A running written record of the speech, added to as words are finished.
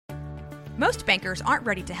Most bankers aren't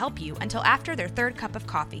ready to help you until after their third cup of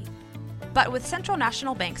coffee. But with Central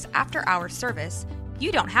National Bank's after-hours service,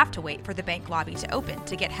 you don't have to wait for the bank lobby to open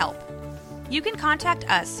to get help. You can contact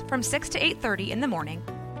us from 6 to 8:30 in the morning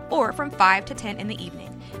or from 5 to 10 in the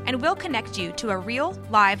evening, and we'll connect you to a real,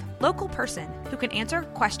 live, local person who can answer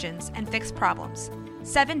questions and fix problems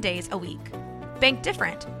 7 days a week. Bank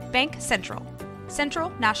different. Bank Central. Central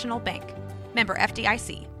National Bank. Member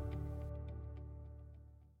FDIC.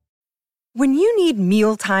 When you need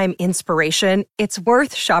mealtime inspiration, it's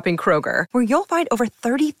worth shopping Kroger, where you'll find over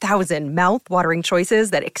 30,000 mouth-watering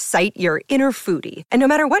choices that excite your inner foodie. And no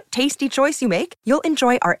matter what tasty choice you make, you'll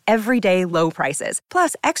enjoy our everyday low prices,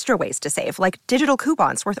 plus extra ways to save, like digital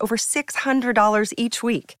coupons worth over $600 each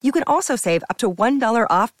week. You can also save up to $1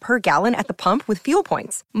 off per gallon at the pump with fuel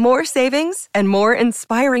points. More savings and more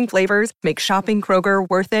inspiring flavors make shopping Kroger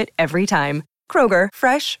worth it every time. Kroger,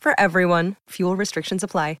 fresh for everyone. Fuel restrictions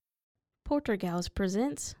apply. Poltergals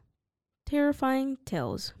presents Terrifying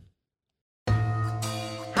Tales.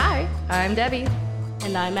 Hi, I'm Debbie.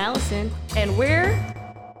 And I'm Allison. And we're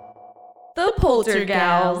the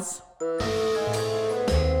Poltergals.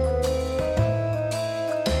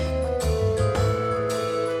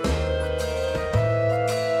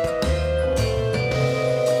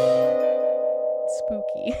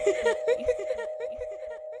 Spooky.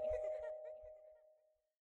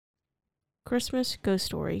 Christmas Ghost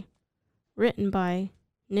Story. Written by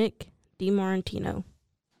Nick DiMartino.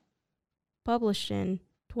 Published in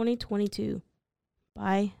 2022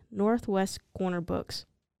 by Northwest Corner Books.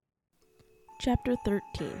 Chapter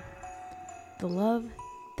 13. The Love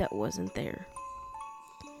That Wasn't There.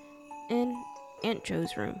 In Aunt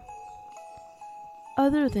Jo's room.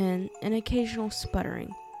 Other than an occasional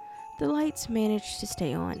sputtering, the lights managed to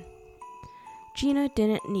stay on. Gina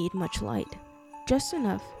didn't need much light, just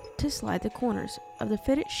enough to slide the corners of the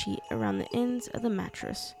fitted sheet around the ends of the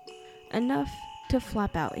mattress, enough to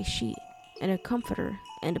flap out a sheet and a comforter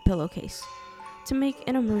and a pillowcase to make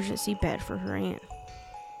an emergency bed for her aunt.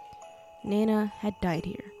 Nana had died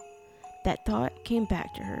here. That thought came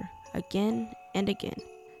back to her again and again.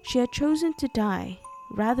 She had chosen to die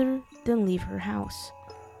rather than leave her house.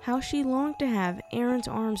 How she longed to have Aaron's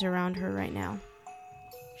arms around her right now.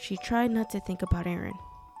 She tried not to think about Aaron.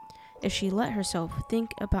 If she let herself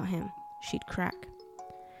think about him, she'd crack.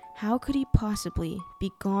 How could he possibly be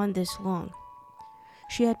gone this long?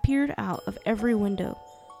 She had peered out of every window,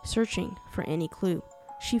 searching for any clue.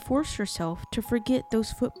 She forced herself to forget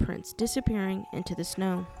those footprints disappearing into the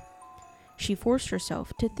snow. She forced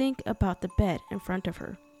herself to think about the bed in front of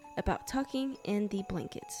her, about tucking in the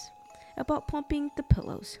blankets, about plumping the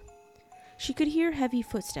pillows. She could hear heavy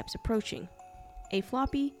footsteps approaching. A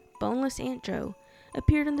floppy, boneless Aunt Jo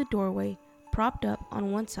appeared in the doorway, propped up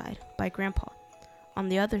on one side by Grandpa, on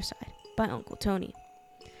the other side by Uncle Tony.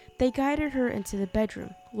 They guided her into the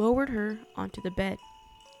bedroom, lowered her onto the bed.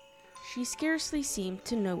 She scarcely seemed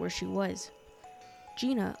to know where she was.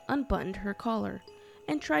 Gina unbuttoned her collar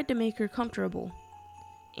and tried to make her comfortable.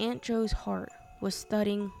 Aunt Jo's heart was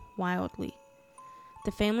thudding wildly.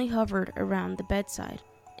 The family hovered around the bedside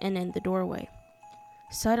and in the doorway.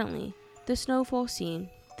 Suddenly, the snowfall seemed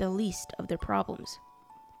the least of their problems.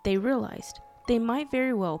 They realized they might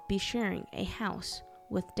very well be sharing a house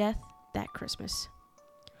with death that Christmas.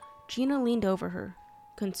 Gina leaned over her,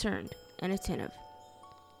 concerned and attentive.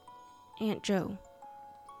 Aunt Jo,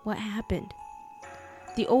 what happened?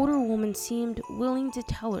 The older woman seemed willing to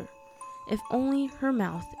tell her, if only her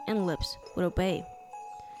mouth and lips would obey.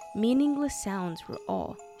 Meaningless sounds were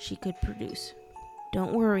all she could produce.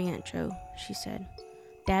 Don't worry, Aunt Jo, she said.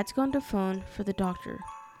 Dad's gone to phone for the doctor.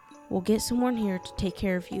 We'll get someone here to take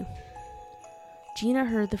care of you. Gina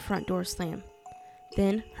heard the front door slam,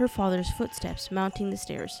 then her father's footsteps mounting the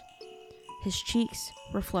stairs. His cheeks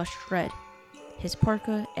were flushed red, his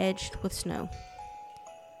parka edged with snow.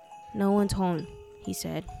 No one's home, he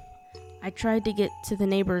said. I tried to get to the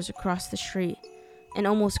neighbors across the street and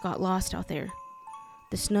almost got lost out there.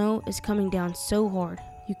 The snow is coming down so hard,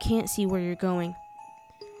 you can't see where you're going.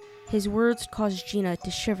 His words caused Gina to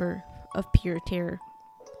shiver of pure terror.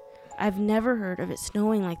 I've never heard of it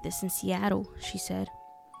snowing like this in Seattle, she said.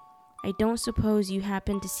 I don't suppose you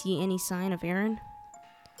happened to see any sign of Aaron?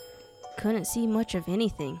 Couldn't see much of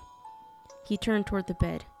anything. He turned toward the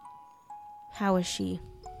bed. How is she?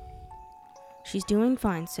 She's doing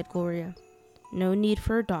fine, said Gloria. No need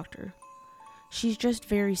for a doctor. She's just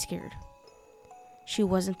very scared. She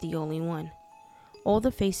wasn't the only one. All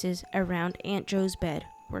the faces around Aunt Jo's bed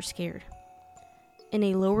were scared. In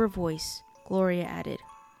a lower voice, Gloria added,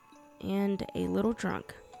 and a little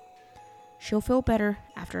drunk. She'll feel better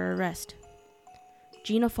after a rest.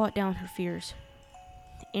 Gina fought down her fears.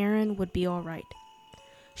 Aaron would be all right.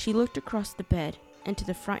 She looked across the bed into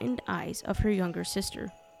the frightened eyes of her younger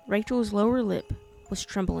sister. Rachel's lower lip was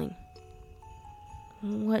trembling.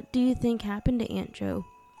 "What do you think happened to Aunt Jo?"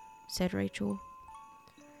 said Rachel.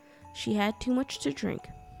 "She had too much to drink,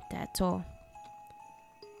 that's all."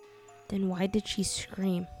 "Then why did she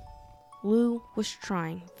scream?" Lou was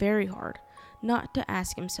trying very hard not to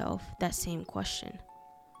ask himself that same question.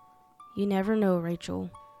 "You never know, Rachel.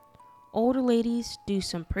 Older ladies do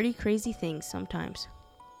some pretty crazy things sometimes."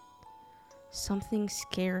 "Something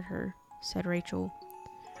scared her," said Rachel.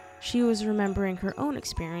 She was remembering her own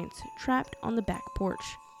experience trapped on the back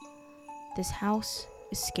porch. "This house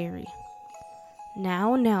is scary."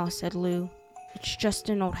 Now, said Lou. "It's just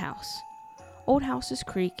an old house. Old houses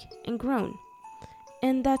creak and groan,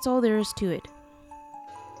 and that's all there is to it."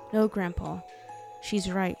 "No, Grandpa,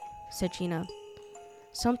 she's right," said Gina.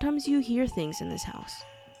 "Sometimes you hear things in this house.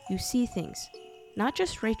 You see things. Not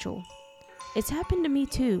just Rachel. It's happened to me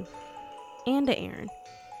too, and to Aaron,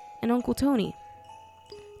 and Uncle Tony.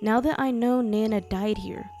 Now that I know Nana died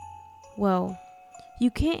here, well, you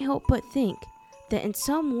can't help but think that in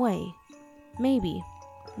some way, maybe,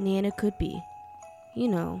 Nana could be,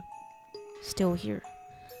 still here."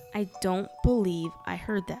 "I don't believe I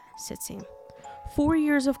heard that," said Sam. 4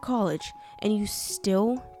 years of college, and you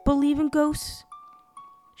still believe in ghosts?"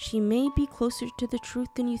 "She may be closer to the truth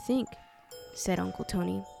than you think," said Uncle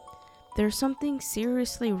Tony. "There's something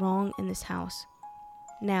seriously wrong in this house.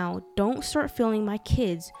 Now, don't start filling my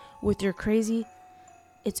kids with your crazy..."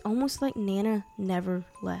 "It's almost like Nana never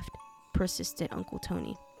left," persisted Uncle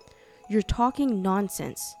Tony. "You're talking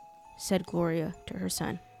nonsense," said Gloria to her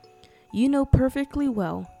son. "You know perfectly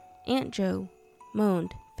well," Aunt Jo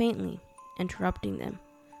moaned faintly, interrupting them.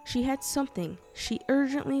 She had something she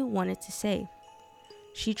urgently wanted to say.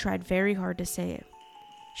 She tried very hard to say it.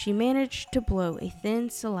 She managed to blow a thin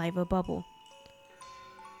saliva bubble.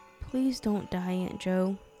 "Please don't die, Aunt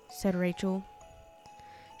Jo," said Rachel.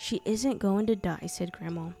 "She isn't going to die," said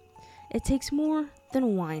Grandma. "It takes more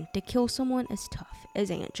than wine to kill someone as tough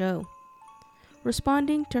as Aunt Jo."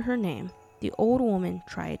 Responding to her name, the old woman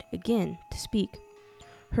tried again to speak.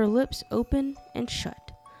 Her lips opened and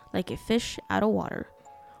shut like a fish out of water.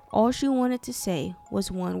 All she wanted to say was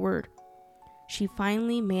one word. She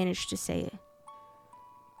finally managed to say it.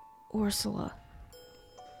 "Ursula."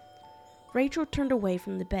 Rachel turned away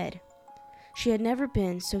from the bed. She had never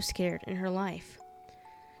been so scared in her life.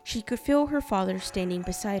 She could feel her father standing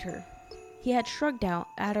beside her. He had shrugged out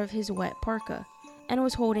of his wet parka and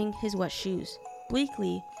was holding his wet shoes,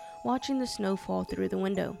 bleakly watching the snow fall through the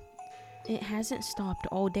window. "It hasn't stopped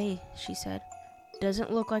all day," she said.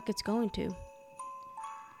 "Doesn't look like it's going to."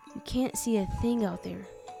 "You can't see a thing out there."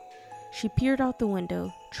 She peered out the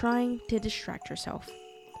window, trying to distract herself.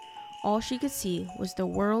 All she could see was the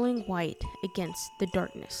whirling white against the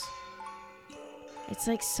darkness. "It's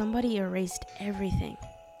like somebody erased everything."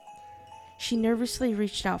 She nervously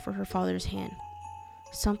reached out for her father's hand,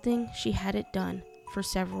 something she hadn't done for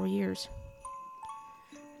several years.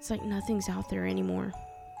 "It's like nothing's out there anymore."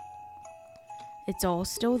 "It's all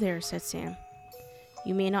still there," said Sam.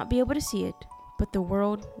 "You may not be able to see it, but the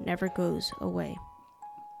world never goes away."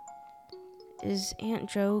 "Is Aunt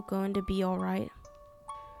Jo going to be all right?"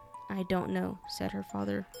 "I don't know," said her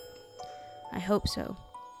father. "I hope so,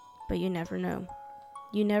 but you never know.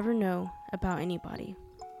 You never know about anybody."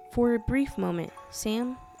 For a brief moment,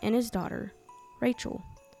 Sam and his daughter, Rachel,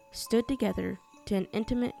 stood together to an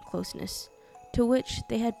intimate closeness to which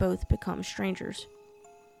they had both become strangers.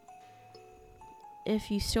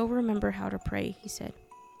 "If you still remember how to pray," he said,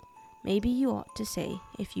 "maybe you ought to say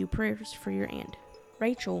a few prayers for your aunt."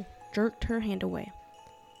 Rachel jerked her hand away,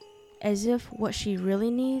 as if what she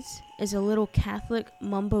really needs is a little Catholic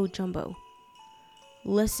mumbo-jumbo.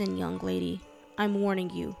 "Listen, young lady, I'm warning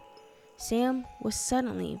you." Sam was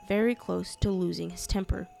suddenly very close to losing his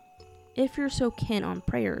temper. "If you're so keen on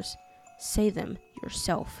prayers, say them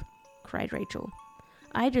yourself," cried Rachel.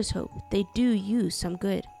 "I just hope they do you some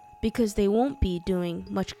good, because they won't be doing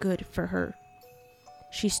much good for her."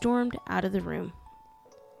 She stormed out of the room.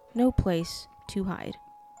 No place to hide.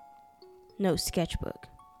 No sketchbook.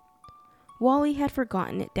 Wally had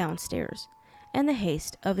forgotten it downstairs in the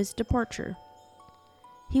haste of his departure.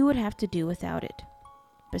 He would have to do without it.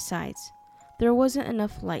 Besides, there wasn't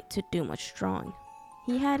enough light to do much drawing.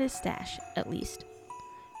 He had his stash, at least,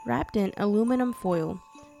 wrapped in aluminum foil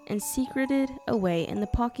and secreted away in the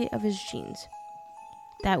pocket of his jeans.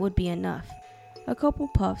 That would be enough. A couple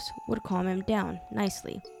puffs would calm him down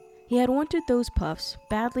nicely. He had wanted those puffs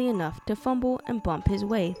badly enough to fumble and bump his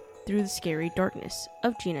way through the scary darkness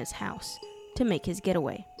of Gina's house to make his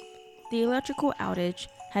getaway. The electrical outage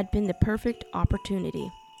had been the perfect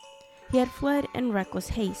opportunity. He had fled in reckless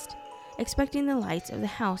haste, expecting the lights of the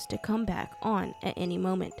house to come back on at any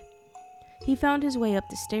moment. He found his way up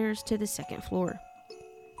the stairs to the second floor.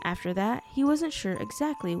 After that, he wasn't sure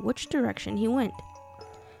exactly which direction he went.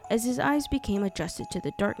 As his eyes became adjusted to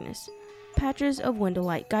the darkness, patches of window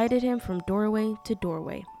light guided him from doorway to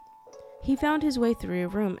doorway. He found his way through a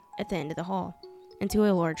room at the end of the hall, into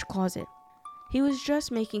a large closet. He was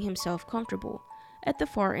just making himself comfortable at the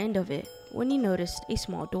far end of it when he noticed a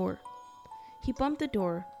small door. He bumped the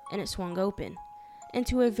door and it swung open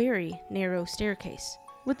into a very narrow staircase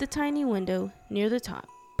with the tiny window near the top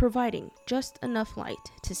providing just enough light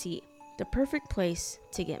to see. The perfect place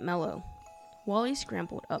to get mellow. Wally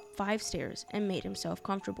scrambled up 5 stairs and made himself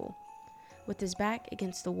comfortable, with his back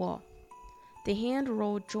against the wall. The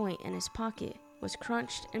hand-rolled joint in his pocket was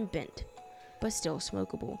crunched and bent, but still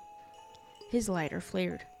smokable. His lighter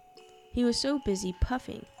flared. He was so busy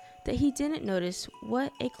puffing that he didn't notice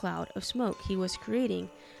what a cloud of smoke he was creating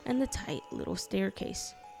in the tight little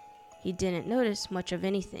staircase. He didn't notice much of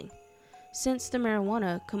anything, since the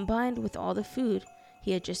marijuana combined with all the food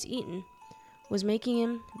he had just eaten was making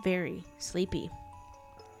him very sleepy.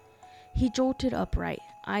 He jolted upright,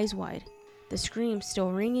 eyes wide, the scream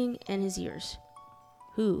still ringing in his ears.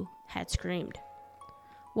 Who had screamed?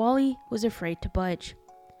 Wally was afraid to budge.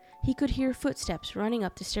 He could hear footsteps running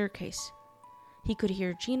up the staircase. He could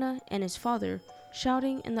hear Gina and his father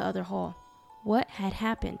shouting in the other hall. What had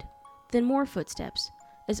happened? Then more footsteps,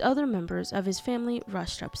 as other members of his family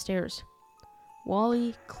rushed upstairs.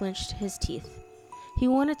 Wally clenched his teeth. He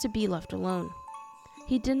wanted to be left alone.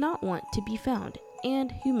 He did not want to be found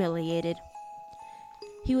and humiliated.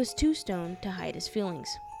 He was too stoned to hide his feelings.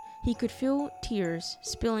 He could feel tears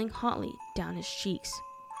spilling hotly down his cheeks.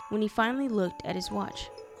 When he finally looked at his watch,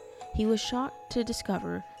 he was shocked to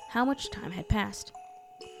discover how much time had passed.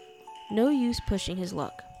 No use pushing his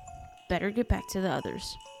luck. Better get back to the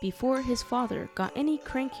others before his father got any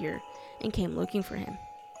crankier and came looking for him.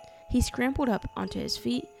 He scrambled up onto his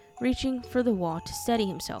feet, reaching for the wall to steady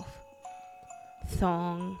himself.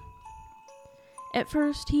 Thong. At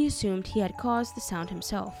first, he assumed he had caused the sound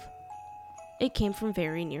himself. It came from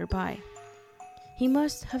very nearby. He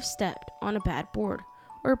must have stepped on a bad board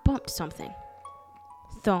or bumped something.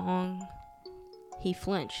 Thong. He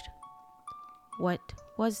flinched. What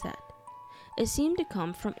was that? It seemed to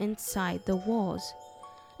come from inside the walls,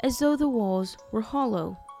 as though the walls were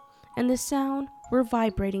hollow and the sound were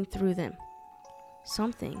vibrating through them.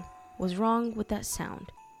 Something was wrong with that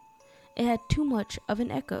sound. It had too much of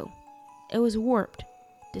an echo. It was warped,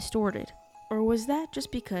 distorted. Or was that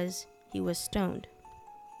just because he was stoned?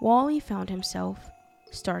 Wally found himself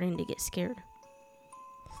starting to get scared.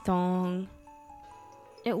 Thong.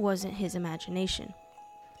 It wasn't his imagination.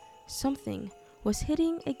 Something was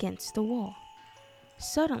hitting against the wall.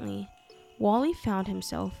 Suddenly, Wally found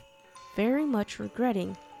himself very much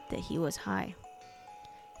regretting that he was high.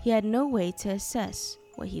 He had no way to assess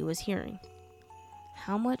what he was hearing.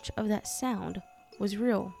 How much of that sound was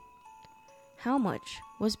real? How much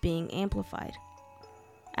was being amplified?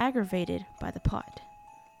 Aggravated by the pot.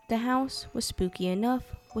 The house was spooky enough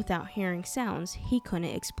without hearing sounds he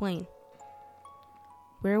couldn't explain.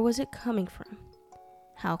 Where was it coming from?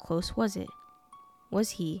 How close was it?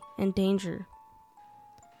 Was he in danger?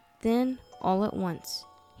 Then, all at once,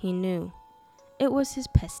 he knew. It was his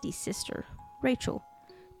pesky sister, Rachel,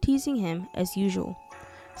 teasing him as usual,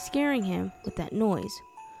 scaring him with that noise,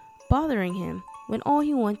 bothering him when all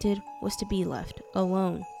he wanted was to be left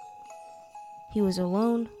alone. He was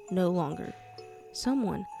alone no longer.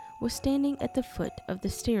 Someone was standing at the foot of the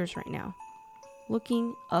stairs right now,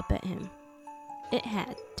 looking up at him. It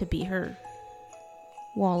had to be her.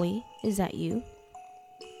 Wally, is that you?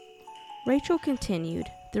 Rachel continued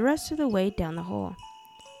the rest of the way down the hall.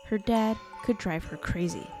 Her dad could drive her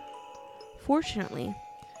crazy. Fortunately,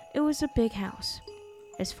 it was a big house.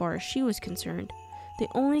 As far as she was concerned, the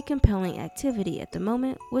only compelling activity at the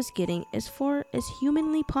moment was getting as far as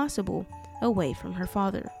humanly possible away from her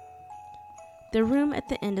father. The room at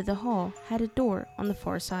the end of the hall had a door on the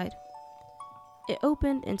far side. It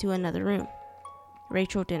opened into another room.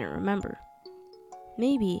 Rachel didn't remember.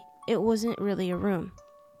 Maybe it wasn't really a room.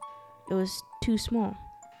 It was too small.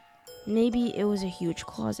 Maybe it was a huge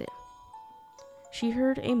closet. She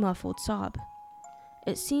heard a muffled sob.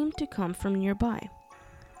 It seemed to come from nearby.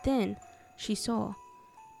 Then she saw,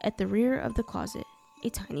 at the rear of the closet, a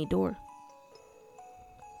tiny door.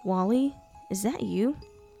 Wally, is that you?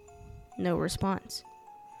 No response.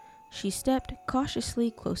 She stepped cautiously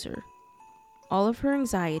closer. All of her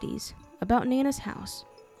anxieties about Nana's house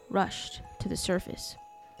rushed to the surface.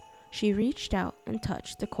 She reached out and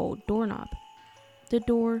touched the cold doorknob. The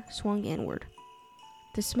door swung inward.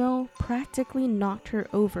 The smell practically knocked her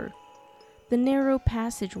over. The narrow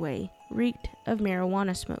passageway reeked of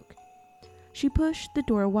marijuana smoke. She pushed the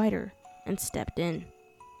door wider and stepped in.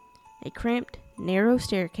 A cramped, narrow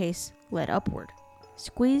staircase led upward,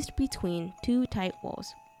 squeezed between two tight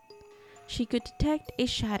walls. She could detect a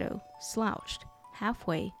shadow slouched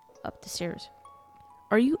halfway up the stairs.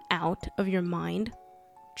 "Are you out of your mind?"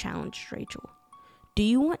 challenged Rachel. "Do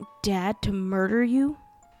you want Dad to murder you?"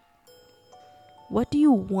 "What do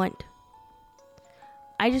you want?"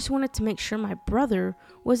 "I just wanted to make sure my brother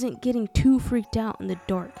wasn't getting too freaked out in the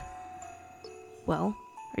dark." "Well,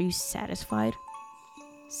 are you satisfied?"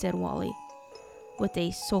 said Wally, with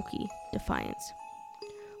a sulky defiance.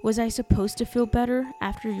 "Was I supposed to feel better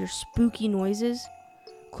after your spooky noises?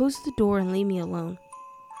 Close the door and leave me alone."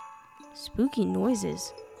 Spooky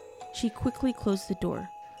noises? She quickly closed the door,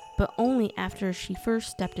 but only after she first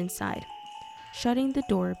stepped inside, shutting the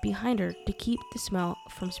door behind her to keep the smell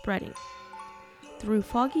from spreading. Through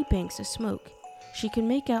foggy banks of smoke, she could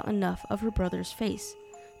make out enough of her brother's face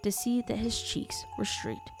to see that his cheeks were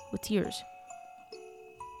streaked with tears.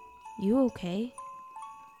 "You okay?"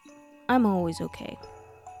 "I'm always okay."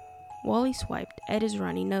 Wally swiped at his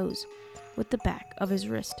runny nose with the back of his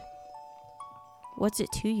wrist. "What's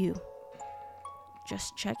it to you?"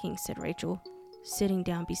 "Just checking," said Rachel, sitting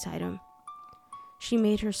down beside him. She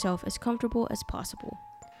made herself as comfortable as possible,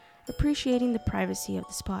 appreciating the privacy of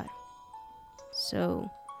the spot. "So,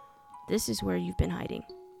 this is where you've been hiding."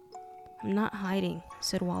 "I'm not hiding,"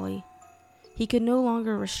 said Wally. He could no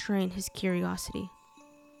longer restrain his curiosity.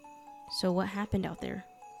 "So what happened out there?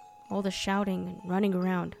 All the shouting and running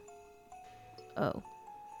around." "Oh,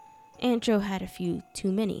 Aunt Jo had a few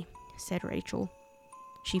too many," said Rachel.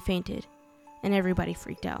 "She fainted, and everybody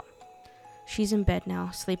freaked out. She's in bed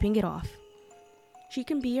now, sleeping it off. She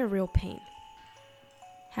can be a real pain."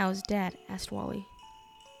 "How's Dad?" asked Wally.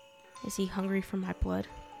 "Is he hungry for my blood?"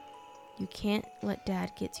 "You can't let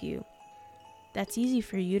Dad get to you." "That's easy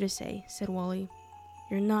for you to say," said Wally.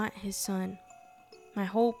 "You're not his son. My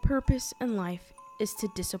whole purpose in life is to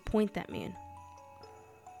disappoint that man."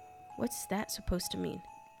 "What's that supposed to mean?"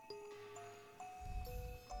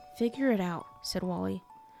 "Figure it out," said Wally.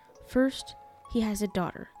 "First, he has a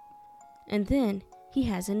daughter, and then he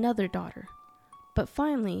has another daughter, but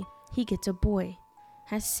finally he gets a boy,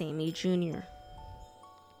 has Sammy Jr.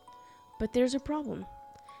 But there's a problem.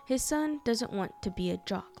 His son doesn't want to be a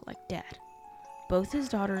jock like Dad. Both his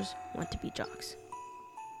daughters want to be jocks."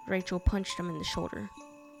 Rachel punched him in the shoulder.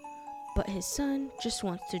 "But his son just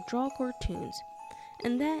wants to draw cartoons,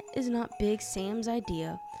 and that is not Big Sam's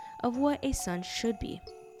idea of what a son should be.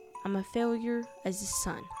 I'm a failure as a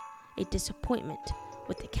son, a disappointment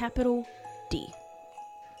with a capital D."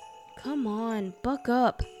 "Come on, buck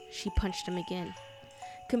up," she punched him again.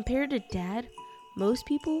 "Compared to Dad, most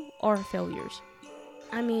people are failures.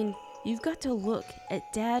 I mean, you've got to look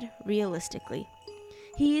at Dad realistically.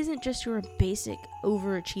 He isn't just your basic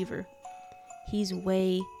overachiever. He's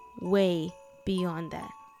way, way beyond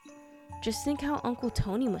that. Just think how Uncle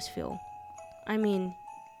Tony must feel. I mean,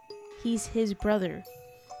 he's his brother,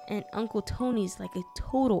 and Uncle Tony's like a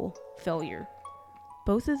total failure."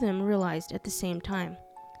 Both of them realized at the same time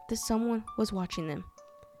that someone was watching them.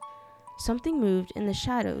 Something moved in the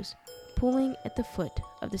shadows, pulling at the foot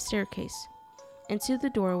of the staircase. Into the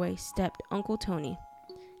doorway stepped Uncle Tony,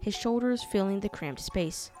 his shoulders filling the cramped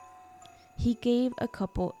space. He gave a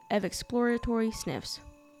couple of exploratory sniffs.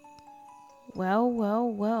 "Well, well,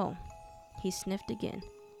 well," he sniffed again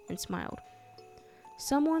and smiled.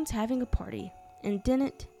 "Someone's having a party and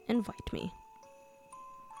didn't invite me."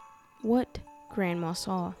 What Grandma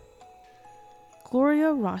saw.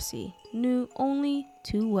 Gloria Rossi knew only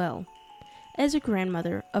too well, as a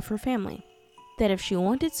grandmother of her family, that if she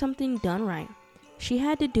wanted something done right, she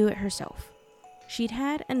had to do it herself. She'd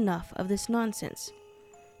had enough of this nonsense.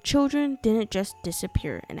 Children didn't just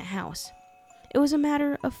disappear in a house. It was a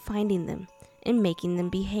matter of finding them and making them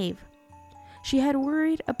behave. She had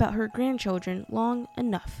worried about her grandchildren long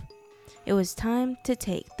enough. It was time to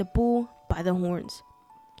take the bull by the horns.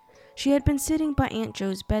 She had been sitting by Aunt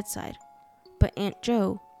Jo's bedside, but Aunt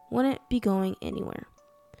Jo wouldn't be going anywhere.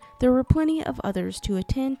 There were plenty of others to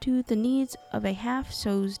attend to the needs of a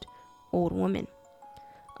half-soused old woman.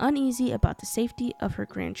 Uneasy about the safety of her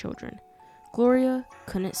grandchildren, Gloria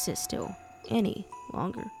couldn't sit still any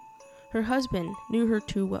longer. Her husband knew her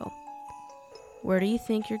too well. "Where do you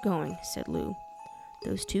think you're going?" said Lou.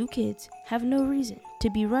 "Those two kids have no reason to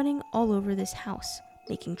be running all over this house,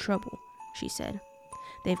 making trouble," she said.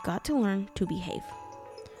 "They've got to learn to behave."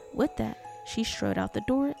 With that, she strode out the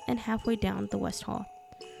door and halfway down the West Hall.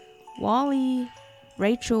 "Wally,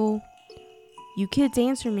 Rachel, you kids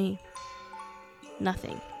answer me."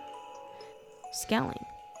 Nothing. Scowling,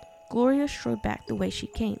 Gloria strode back the way she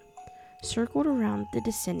came, circled around the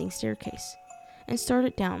descending staircase, and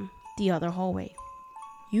started down the other hallway.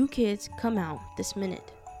 "You kids come out this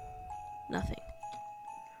minute." Nothing.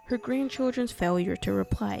 Her grandchildren's failure to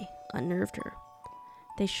reply unnerved her.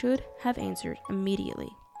 They should have answered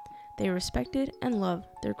immediately. They respected and loved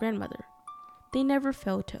their grandmother. They never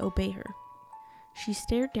failed to obey her. She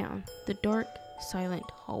stared down the dark, silent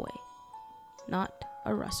hallway. Not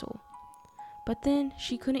a rustle. But then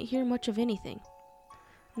she couldn't hear much of anything.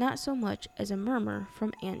 Not so much as a murmur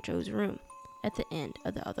from Aunt Jo's room at the end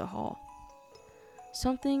of the other hall.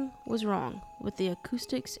 Something was wrong with the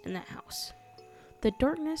acoustics in that house. The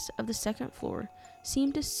darkness of the second floor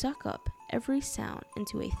seemed to suck up every sound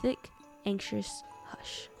into a thick, anxious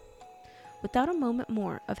hush. Without a moment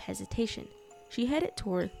more of hesitation, she headed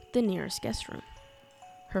toward the nearest guest room.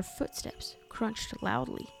 Her footsteps crunched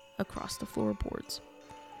loudly across the floorboards.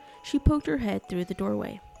 She poked her head through the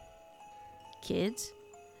doorway. "Kids,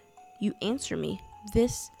 you answer me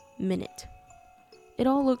this minute." It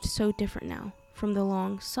all looked so different now from the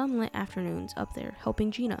long, sunlit afternoons up there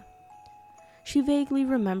helping Gina. She vaguely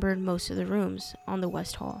remembered most of the rooms on the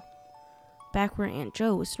West Hall, back where Aunt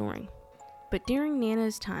Jo was snoring. But during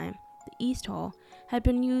Nana's time, the East Hall had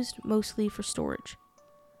been used mostly for storage.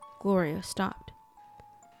 Gloria stopped.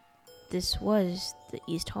 This was the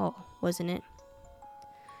East Hall, wasn't it?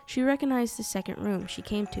 She recognized the second room she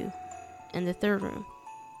came to, and the third room.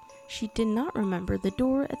 She did not remember the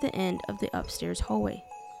door at the end of the upstairs hallway,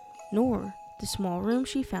 nor the small room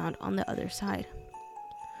she found on the other side.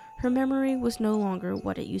 Her memory was no longer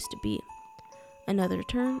what it used to be. Another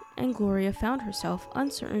turn, and Gloria found herself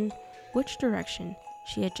uncertain which direction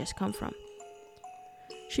she had just come from.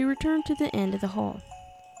 She returned to the end of the hall,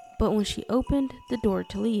 but when she opened the door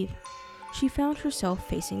to leave, she found herself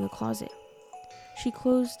facing a closet. She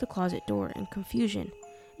closed the closet door in confusion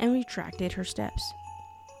and retracted her steps.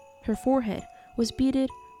 Her forehead was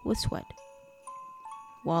beaded with sweat.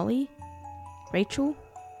 "Wally? Rachel?"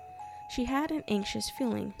 She had an anxious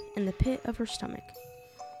feeling in the pit of her stomach.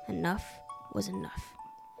 Enough was enough.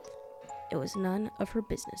 It was none of her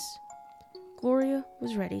business. Gloria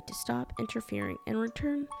was ready to stop interfering and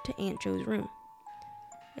return to Aunt Jo's room.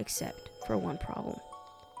 Except for one problem.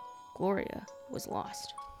 Gloria was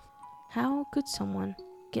lost. How could someone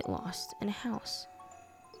get lost in a house?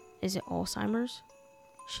 Is it Alzheimer's?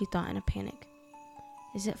 She thought in a panic.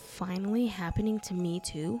 Is it finally happening to me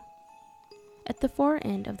too? At the far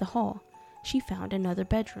end of the hall, she found another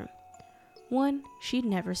bedroom, one she'd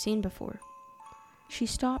never seen before. She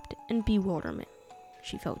stopped in bewilderment.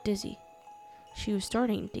 She felt dizzy. She was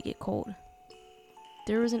starting to get cold.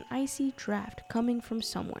 There was an icy draft coming from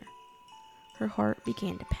somewhere. Her heart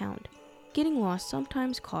began to pound. Getting lost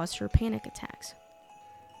sometimes caused her panic attacks.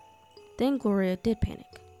 Then Gloria did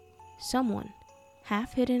panic. Someone,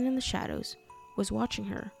 half hidden in the shadows, was watching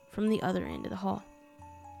her from the other end of the hall.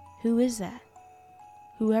 Who is that?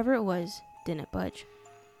 Whoever it was didn't budge.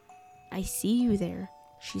 "I see you there,"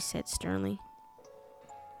 she said sternly.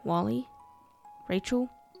 "Wally? Rachel?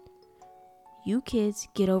 You kids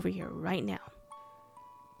get over here right now."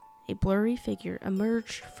 A blurry figure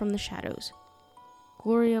emerged from the shadows.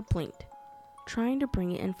 Gloria blinked, trying to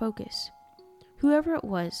bring it in focus. Whoever it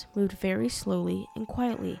was moved very slowly and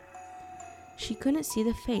quietly. She couldn't see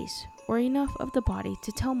the face or enough of the body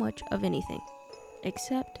to tell much of anything,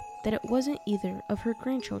 except that it wasn't either of her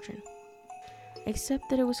grandchildren. Except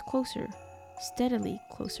that it was closer, steadily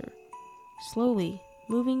closer, slowly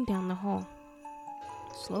moving down the hall,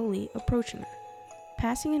 slowly approaching her.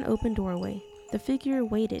 Passing an open doorway, the figure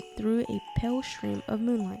waded through a pale stream of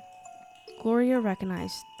moonlight. Gloria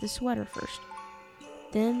recognized the sweater first,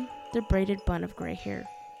 then the braided bun of gray hair.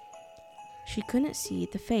 She couldn't see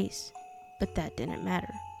the face, but that didn't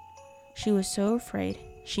matter. She was so afraid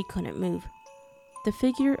she couldn't move. The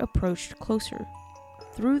figure approached closer,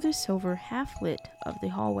 through the silver half-lit of the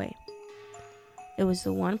hallway. It was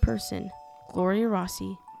the one person Gloria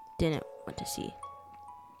Rossi didn't want to see.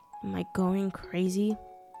 Am I going crazy?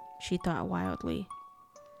 She thought wildly.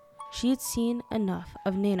 She had seen enough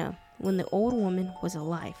of Nana when the old woman was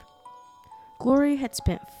alive. Gloria had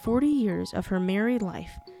spent 40 years of her married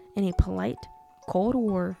life in a polite Cold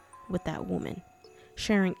War with that woman,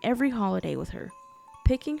 sharing every holiday with her,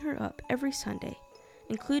 picking her up every Sunday,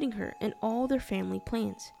 including her in all their family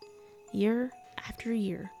plans. Year after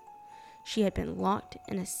year, she had been locked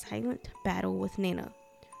in a silent battle with Nana,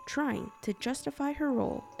 trying to justify her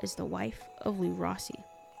role as the wife of Lou Rossi.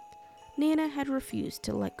 Nana had refused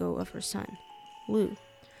to let go of her son, Lou,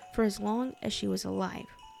 for as long as she was alive.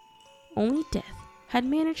 Only death had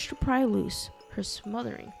managed to pry loose her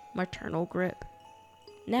smothering maternal grip.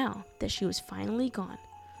 Now that she was finally gone,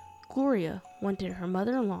 Gloria wanted her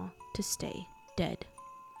mother-in-law to stay dead,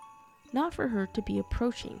 not for her to be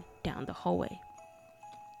approaching down the hallway.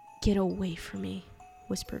 "Get away from me,"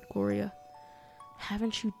 whispered Gloria.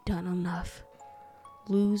 "Haven't you done enough?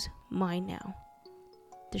 Lou's mine now."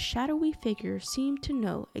 The shadowy figure seemed to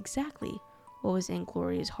know exactly what was in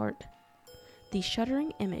Gloria's heart. The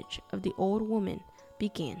shuddering image of the old woman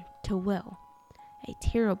began to wail, a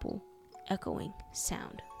terrible, echoing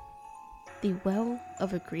sound. The wail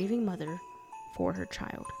of a grieving mother for her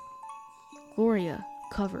child. Gloria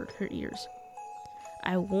covered her ears.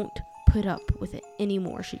 "I won't put up with it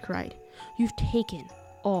anymore," she cried. "You've taken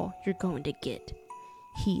all you're going to get.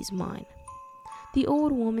 He's mine." The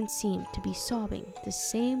old woman seemed to be sobbing the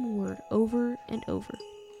same word over and over,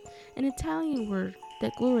 an Italian word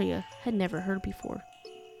that Gloria had never heard before.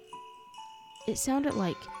 It sounded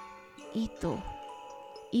like Ito,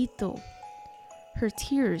 Ito. Her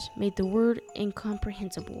tears made the word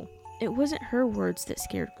incomprehensible. It wasn't her words that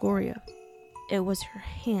scared Gloria. It was her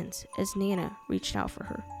hands as Nana reached out for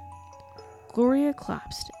her. Gloria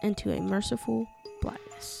collapsed into a merciful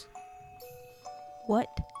blackness.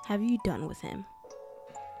 "What have you done with him?"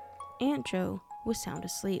 Aunt Jo was sound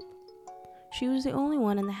asleep. She was the only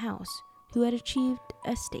one in the house who had achieved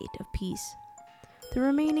a state of peace. The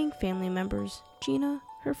remaining family members, Gina,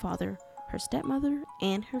 her father, her stepmother,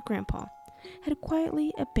 and her grandpa, had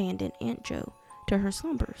quietly abandoned Aunt Jo to her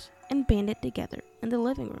slumbers and banded together in the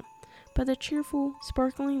living room by the cheerful,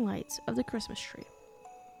 sparkling lights of the Christmas tree.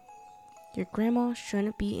 "Your grandma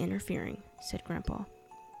shouldn't be interfering," said Grandpa.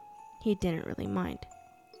 He didn't really mind.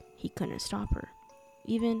 He couldn't stop her,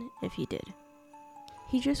 even if he did.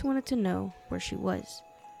 He just wanted to know where she was,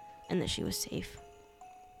 and that she was safe.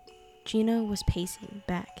 Gina was pacing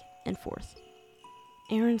back and forth.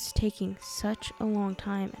 "Aaron's taking such a long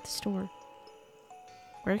time at the store."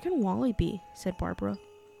 "Where can Wally be?" said Barbara.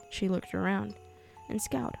 She looked around and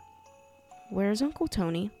scowled. "Where's Uncle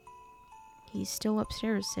Tony?" "He's still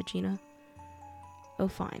upstairs," said Gina. "Oh,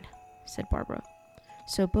 fine," said Barbara.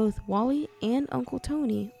 "So both Wally and Uncle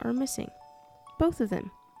Tony are missing. Both of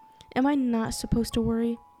them. Am I not supposed to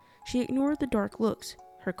worry?" She ignored the dark looks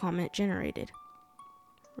her comment generated.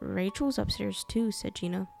 "Rachel's upstairs too," said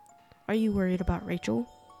Gina. "Are you worried about Rachel?"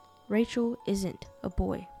 "Rachel isn't a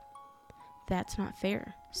boy." "That's not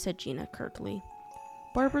fair," said Gina curtly.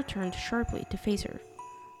 Barbara turned sharply to face her,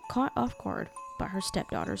 caught off guard by her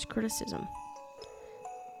stepdaughter's criticism.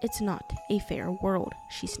 "It's not a fair world,"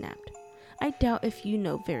 she snapped. "I doubt if you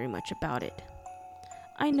know very much about it."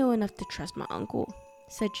 "I know enough to trust my uncle,"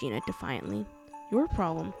 said Gina defiantly. "Your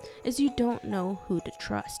problem is you don't know who to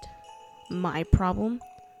trust." "My problem?"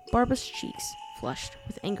 Barbara's cheeks flushed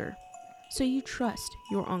with anger. "So you trust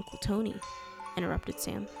your Uncle Tony," interrupted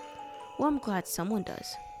Sam. "Well, I'm glad someone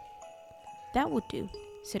does." "That would do,"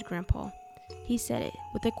 said Grandpa. He said it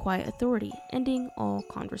with a quiet authority, ending all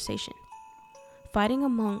conversation. "Fighting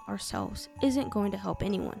among ourselves isn't going to help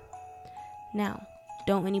anyone. Now,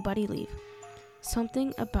 don't anybody leave.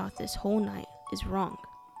 Something about this whole night is wrong.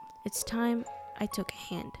 It's time I took a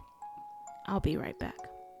hand. I'll be right back."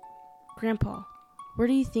 "Grandpa, where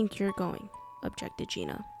do you think you're going?" objected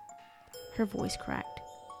Gina. Her voice cracked.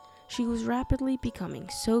 She was rapidly becoming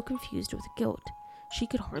so confused with guilt she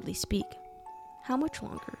could hardly speak. How much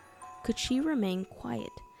longer could she remain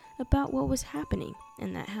quiet about what was happening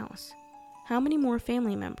in that house? How many more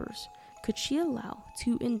family members could she allow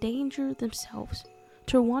to endanger themselves,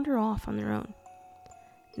 to wander off on their own?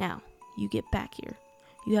 "Now, you get back here.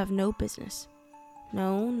 You have no business."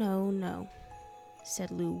 No, said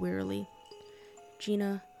Lou wearily.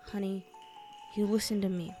 "Gina, honey, you listen to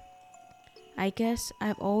me. I guess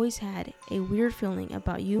I've always had a weird feeling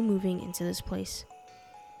about you moving into this place.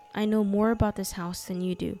 I know more about this house than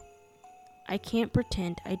you do. I can't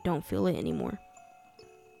pretend I don't feel it anymore.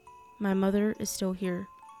 My mother is still here.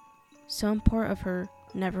 Some part of her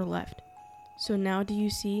never left. So now do you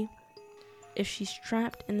see? If she's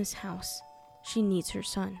trapped in this house, she needs her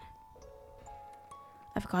son.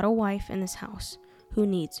 I've got a wife in this house who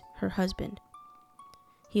needs her husband."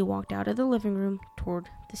 He walked out of the living room toward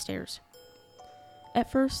the stairs. At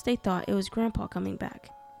first, they thought it was Grandpa coming back.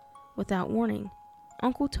 Without warning,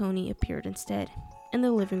 Uncle Tony appeared instead in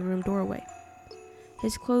the living room doorway.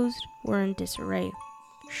 His clothes were in disarray,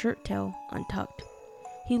 shirt tail untucked.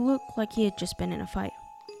 He looked like he had just been in a fight.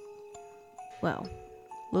 "Well,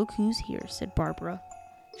 look who's here," said Barbara.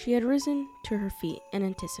 She had risen to her feet in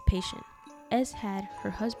anticipation, as had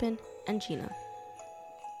her husband and Gina.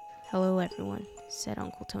 "Hello, everyone," said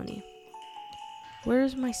Uncle Tony. "Where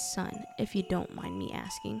is my son, if you don't mind me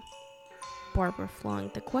asking?" Barbara flung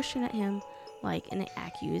the question at him like an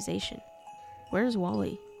accusation. "Where's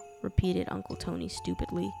Wally?" repeated Uncle Tony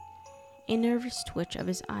stupidly. A nervous twitch of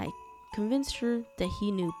his eye convinced her that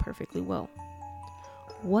he knew perfectly well.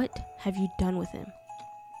 "What have you done with him?"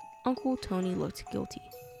 Uncle Tony looked guilty.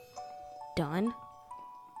 "Done?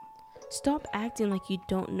 Stop acting like you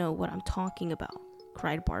don't know what I'm talking about,"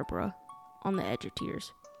 cried Barbara, on the edge of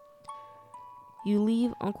tears. "You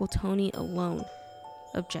leave Uncle Tony alone,"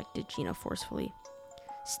 objected Gina forcefully.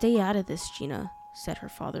 "Stay out of this, Gina," said her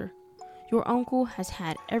father. "Your uncle has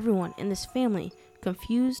had everyone in this family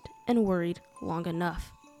confused and worried long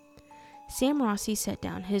enough." Sam Rossi set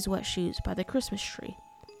down his wet shoes by the Christmas tree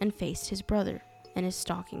and faced his brother and his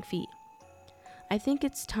stocking feet. "I think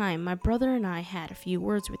it's time my brother and I had a few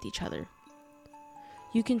words with each other."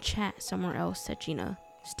 "You can chat somewhere else," said Gina,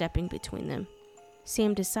 stepping between them.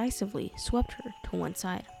 Sam decisively swept her to one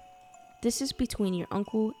side. "This is between your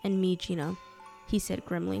uncle and me, Gina," he said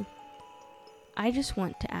grimly. "I just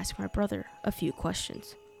want to ask my brother a few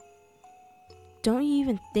questions." "Don't you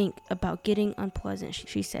even think about getting unpleasant,"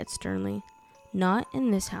 she said sternly. "Not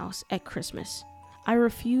in this house at Christmas. I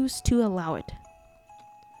refuse to allow it."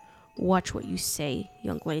 "Watch what you say,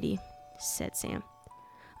 young lady," said Sam.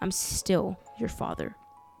 "I'm still your father."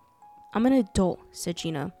 "I'm an adult," said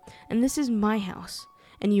Gina, "and this is my house,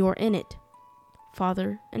 and you are in it."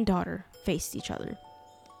 Father and daughter faced each other.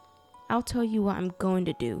 "I'll tell you what I'm going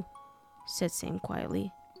to do," said Sam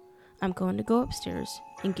quietly. "I'm going to go upstairs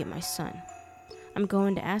and get my son. I'm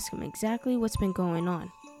going to ask him exactly what's been going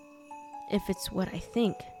on. If it's what I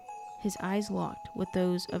think," his eyes locked with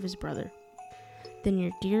those of his brother, "then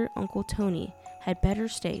your dear Uncle Tony had better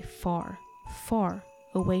stay far, far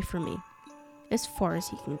away from me, as far as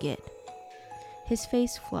he can get." His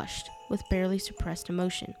face flushed with barely suppressed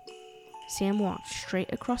emotion. Sam walked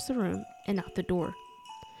straight across the room and out the door.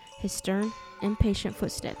 His stern, impatient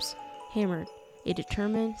footsteps hammered a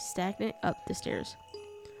determined, stagnant up the stairs.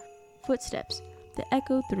 Footsteps that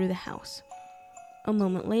echoed through the house. A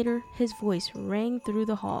moment later, his voice rang through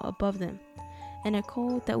the hall above them, in a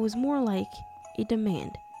call that was more like a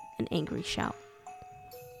demand, an angry shout.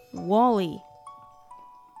 "Wally!"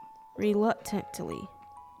 Reluctantly.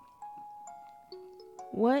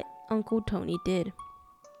 What Uncle Tony did.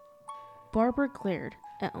 Barbara glared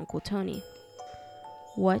at Uncle Tony.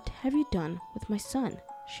 "What have you done with my son?"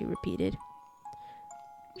 she repeated.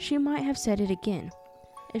 She might have said it again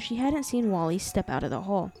if she hadn't seen Wally step out of the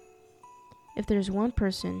hall. "If there's one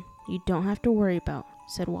person you don't have to worry about,"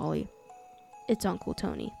 said Wally, "it's Uncle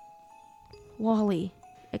Tony." "Wally!"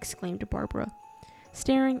 exclaimed Barbara,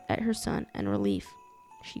 staring at her son in relief.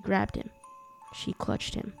 She grabbed him. She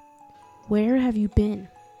clutched him. "Where have you been?"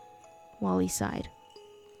 Wally sighed.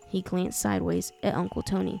 He glanced sideways at Uncle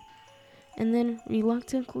Tony, and then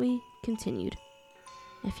reluctantly continued.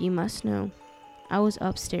 "If you must know, I was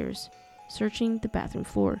upstairs, searching the bathroom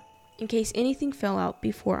floor, in case anything fell out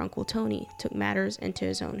before Uncle Tony took matters into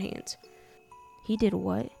his own hands." "He did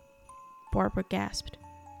what?" Barbara gasped,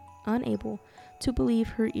 unable to believe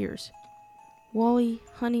her ears. "Wally,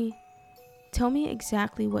 honey, tell me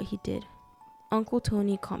exactly what he did." "Uncle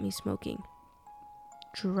Tony caught me smoking."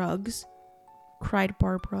 "Drugs?" cried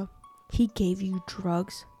Barbara. "He gave you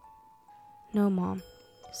drugs?" "No, Mom,"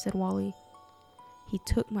 said Wally. "He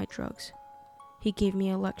took my drugs. He gave me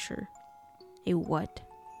a lecture." "A what?"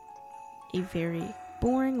 "A very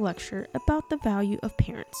boring lecture about the value of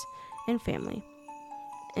parents and family.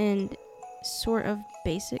 And sort of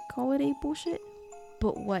basic holiday bullshit."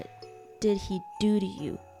 "But what did he do to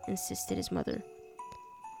you?" insisted his mother.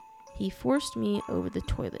 "He forced me over the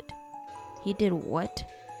toilet." "He did what?"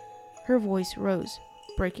 Her voice rose,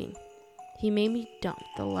 breaking. "He made me dump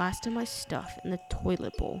the last of my stuff in the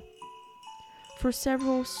toilet bowl." For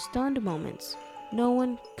several stunned moments, no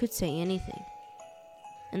one could say anything.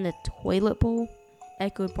 "In the toilet bowl?"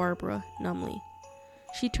 echoed Barbara numbly.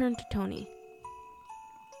 She turned to Tony.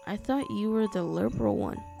 "I thought you were the liberal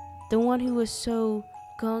one, the one who was so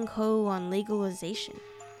gung-ho on legalization."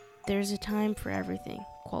 "There's a time for everything,"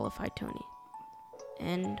 qualified Tony.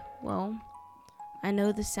 "And, well, I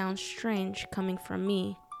know this sounds strange coming from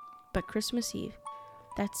me, but Christmas Eve,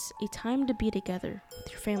 that's a time to be together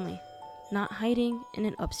with your family, not hiding in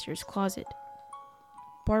an upstairs closet."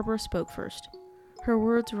 Barbara spoke first. Her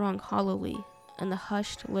words rung hollowly in the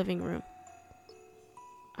hushed living room.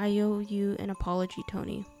 "I owe you an apology,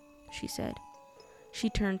 Tony," she said. She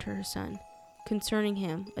turned to her son, concerning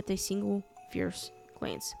him with a single fierce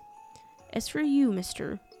glance. "As for you,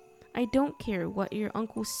 mister, I don't care what your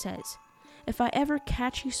uncle says. If I ever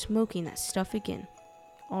catch you smoking that stuff again.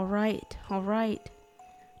 All right.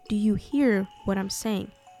 Do you hear what I'm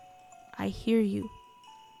saying? I hear you.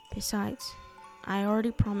 Besides, I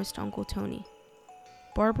already promised Uncle Tony.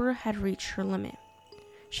 Barbara had reached her limit.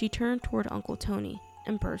 She turned toward Uncle Tony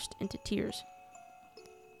and burst into tears.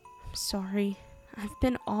 I'm sorry. I've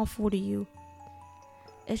been awful to you.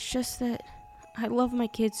 It's just that I love my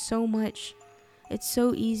kids so much. It's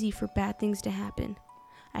so easy for bad things to happen.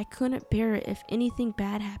 I couldn't bear it if anything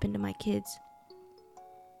bad happened to my kids.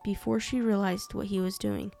 Before she realized what he was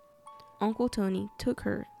doing, Uncle Tony took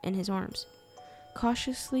her in his arms,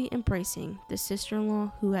 cautiously embracing the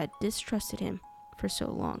sister-in-law who had distrusted him for so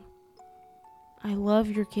long. I love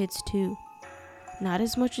your kids too. Not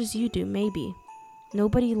as much as you do, maybe.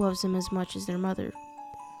 Nobody loves them as much as their mother,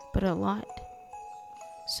 but a lot.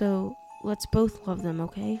 So let's both love them,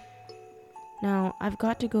 okay? Now, I've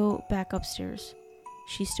got to go back upstairs.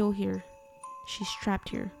 She's still here. She's trapped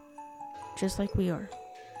here, just like we are.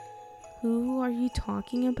 Who are you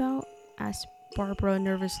talking about? Asked Barbara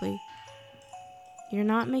nervously. You're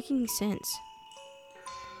not making sense.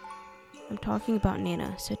 I'm talking about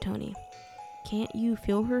Nana, said Tony. Can't you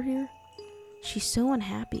feel her here? She's so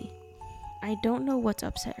unhappy. I don't know what's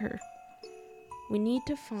upset her. We need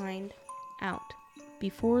to find out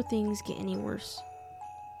before things get any worse.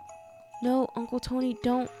 No, Uncle Tony,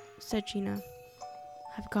 don't, said Gina.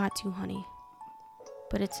 I've got to, honey.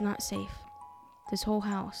 But it's not safe. This whole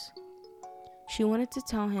house. She wanted to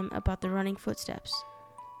tell him about the running footsteps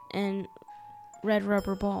and red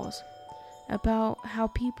rubber balls, about how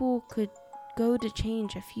people could go to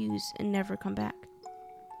change a fuse and never come back.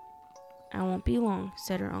 I won't be long,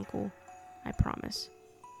 said her uncle. I promise.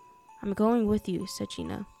 I'm going with you, said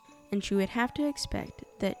Gina, and she would have to expect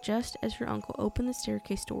that just as her uncle opened the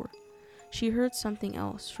staircase door, she heard something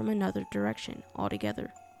else from another direction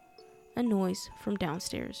altogether. A noise from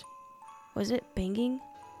downstairs. Was it banging?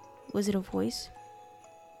 Was it a voice?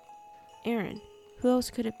 Aaron. Who else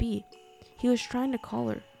could it be? He was trying to call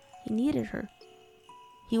her. He needed her.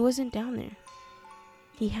 He wasn't down there.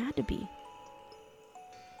 He had to be.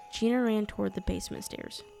 Gina ran toward the basement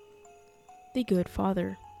stairs. The good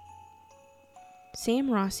father. Sam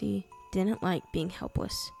Rossi didn't like being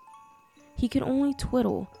helpless. He could only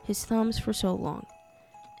twiddle his thumbs for so long,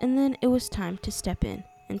 and then it was time to step in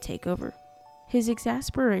and take over. His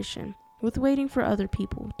exasperation with waiting for other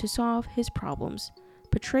people to solve his problems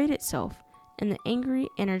portrayed itself in the angry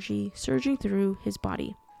energy surging through his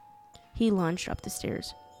body. He lunged up the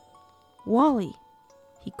stairs. Wally,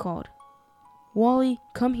 he called. Wally,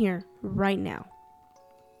 come here right now.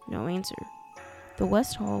 No answer. The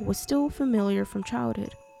West Hall was still familiar from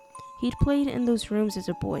childhood. He'd played in those rooms as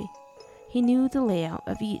a boy. He knew the layout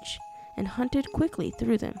of each and hunted quickly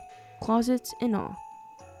through them, closets and all.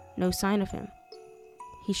 No sign of him.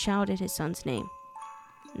 He shouted his son's name.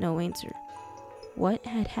 No answer. What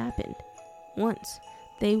had happened? Once,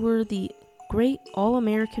 they were the great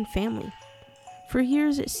all-American family. For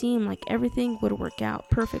years it seemed like everything would work out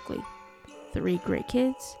perfectly. 3 great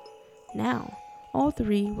kids. Now, all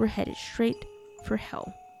 3 were headed straight for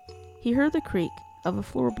hell. He heard the creak of a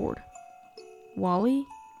floorboard. Wally?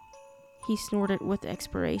 He snorted with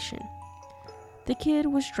expiration. The kid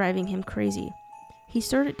was driving him crazy. He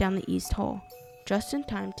started down the east hall, just in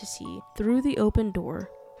time to see through the open door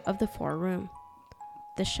of the far room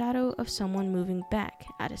the shadow of someone moving back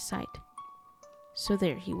out of sight. So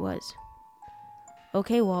there he was.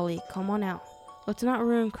 Okay, Wally, come on out. Let's not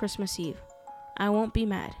ruin Christmas Eve. I won't be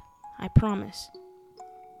mad. I promise.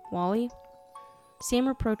 Wally? Sam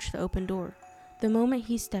approached the open door. The moment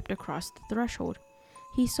he stepped across the threshold,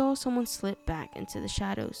 he saw someone slip back into the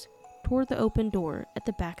shadows toward the open door at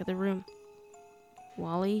the back of the room.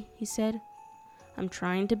 Wally, he said, I'm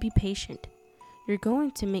trying to be patient. You're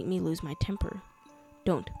going to make me lose my temper.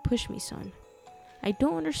 Don't push me, son. I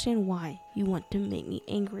don't understand why you want to make me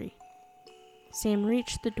angry. Sam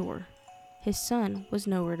reached the door. His son was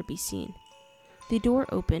nowhere to be seen. The door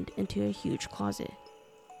opened into a huge closet.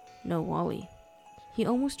 No Wally. He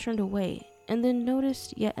almost turned away and then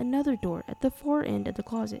noticed yet another door at the far end of the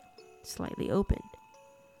closet, slightly opened.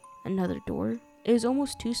 Another door? It was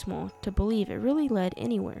almost too small to believe it really led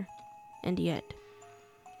anywhere. And yet,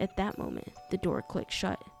 at that moment, the door clicked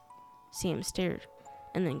shut. Sam stared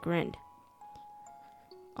and then grinned.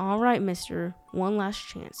 All right, mister, one last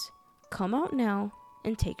chance. Come out now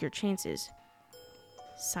and take your chances.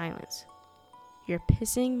 Silence. You're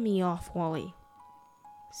pissing me off, Wally.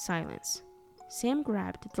 Silence. Sam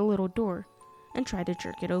grabbed the little door and tried to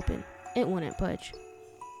jerk it open. It wouldn't budge.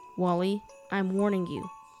 Wally, I'm warning you.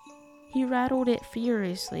 He rattled it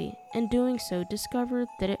furiously, and doing so discovered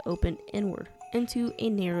that it opened inward into a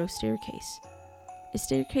narrow staircase. A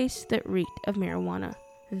staircase that reeked of marijuana.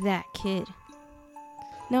 That kid.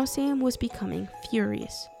 Now Sam was becoming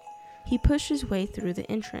furious. He pushed his way through the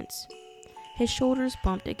entrance. His shoulders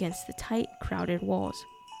bumped against the tight, crowded walls.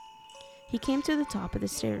 He came to the top of the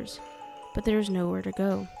stairs, but there was nowhere to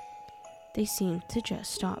go. They seemed to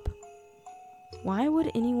just stop. Why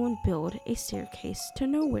would anyone build a staircase to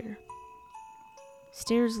nowhere?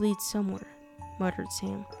 Stairs lead somewhere, muttered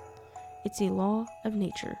Sam. It's a law of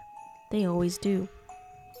nature. They always do.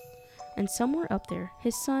 And somewhere up there,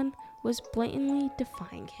 his son was blatantly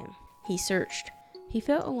defying him. He searched. He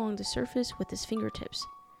felt along the surface with his fingertips.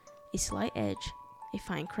 A slight edge, a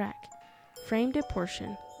fine crack, framed a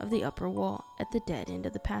portion of the upper wall at the dead end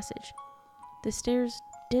of the passage. The stairs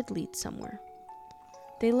did lead somewhere.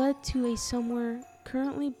 They led to a somewhere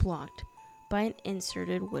currently blocked by an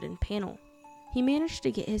inserted wooden panel. He managed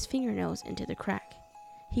to get his fingernails into the crack.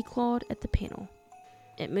 He clawed at the panel.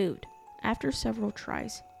 It moved. After several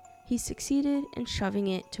tries, he succeeded in shoving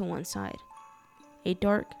it to one side. A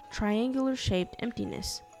dark, triangular-shaped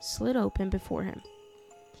emptiness slid open before him.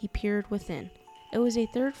 He peered within. It was a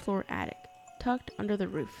third-floor attic, tucked under the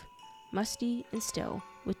roof, musty and stale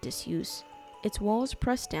with disuse, its walls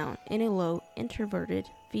pressed down in a low, introverted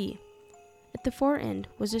V. At the far end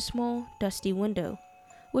was a small, dusty window,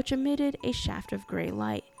 which emitted a shaft of gray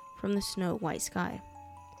light from the snow-white sky.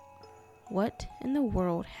 What in the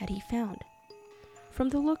world had he found? From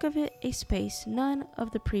the look of it, a space none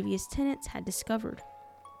of the previous tenants had discovered.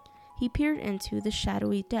 He peered into the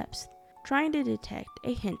shadowy depths, trying to detect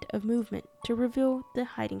a hint of movement to reveal the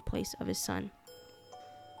hiding place of his son.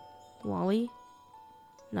 Wally?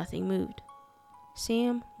 Nothing moved.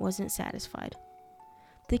 Sam wasn't satisfied.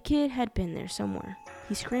 The kid had been there somewhere.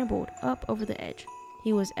 He scrambled up over the edge.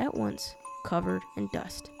 He was at once covered in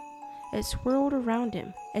dust. It swirled around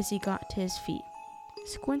him as he got to his feet.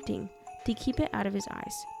 Squinting to keep it out of his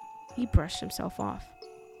eyes, he brushed himself off.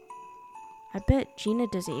 I bet Gina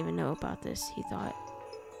doesn't even know about this, he thought.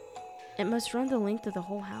 It must run the length of the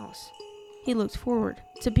whole house. He looked forward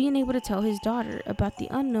to being able to tell his daughter about the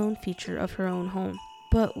unknown feature of her own home.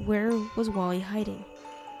 But where was Wally hiding?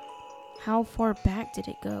 How far back did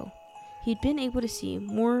it go? He'd been able to see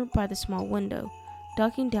more by the small window,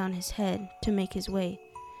 ducking down his head to make his way.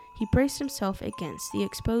 He braced himself against the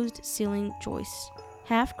exposed ceiling joists,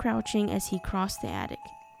 half crouching as he crossed the attic.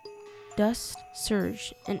 Dust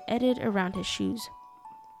surged and eddied around his shoes.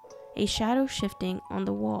 A shadow shifting on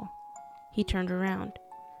the wall. He turned around,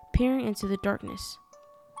 peering into the darkness.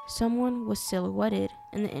 Someone was silhouetted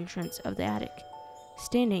in the entrance of the attic,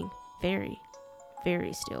 standing very,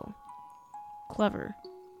 very still. Clever.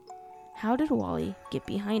 How did Wally get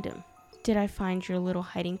behind him? Did I find your little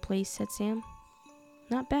hiding place? Said Sam.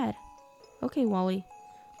 Not bad. Okay, Wally.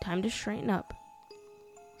 Time to straighten up.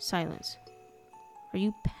 Silence. Are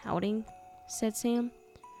you pouting? Said Sam,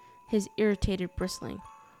 his irritated bristling,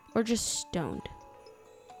 or just stoned?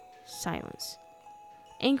 Silence.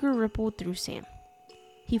 Anger rippled through Sam.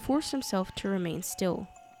 He forced himself to remain still,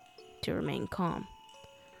 to remain calm.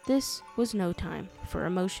 This was no time for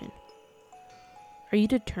emotion. Are you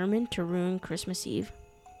determined to ruin Christmas Eve?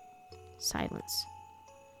 Silence.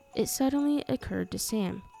 It suddenly occurred to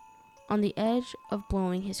Sam, on the edge of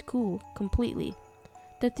blowing his cool completely,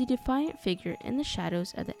 that the defiant figure in the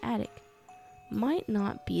shadows of the attic might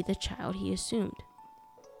not be the child he assumed.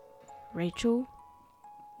 Rachel?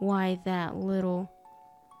 Why, that little...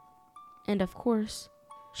 And of course,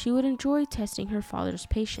 she would enjoy testing her father's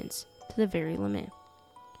patience to the very limit.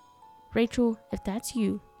 Rachel, if that's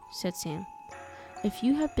you, said Sam, if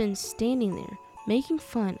you have been standing there making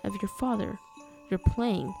fun of your father, you're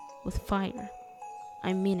playing with fire.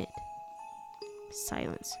 I mean it.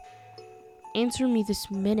 Silence. Answer me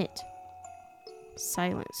this minute.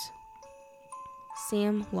 Silence.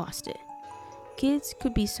 Sam lost it. Kids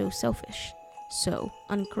could be so selfish, so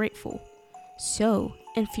ungrateful, so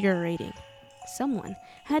infuriating. Someone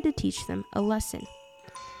had to teach them a lesson.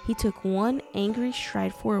 He took one angry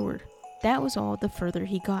stride forward. That was all the further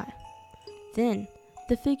he got. Then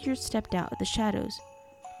the figure stepped out of the shadows,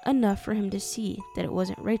 enough for him to see that it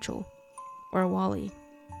wasn't Rachel or Wally.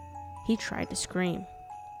 He tried to scream.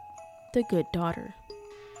 The good daughter.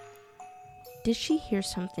 Did she hear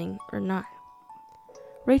something or not?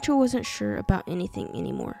 Rachel wasn't sure about anything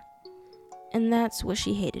anymore, and that's what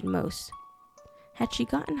she hated most. Had she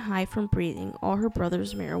gotten high from breathing all her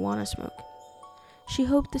brother's marijuana smoke? She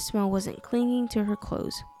hoped the smell wasn't clinging to her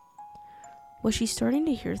clothes. Was she starting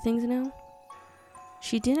to hear things now?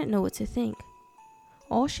 She didn't know what to think.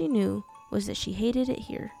 All she knew was that she hated it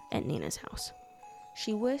here at Nana's house.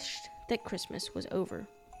 She wished that Christmas was over.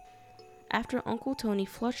 After Uncle Tony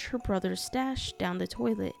flushed her brother's stash down the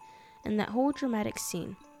toilet and that whole dramatic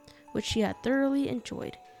scene, which she had thoroughly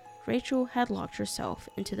enjoyed, Rachel had locked herself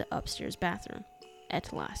into the upstairs bathroom,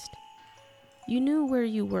 at last. You knew where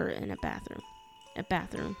you were in a bathroom. A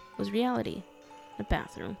bathroom was reality. A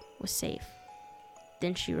bathroom was safe.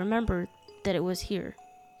 Then she remembered that it was here,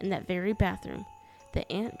 in that very bathroom,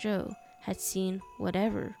 that Aunt Jo had seen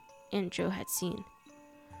whatever Aunt Jo had seen,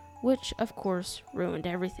 which, of course, ruined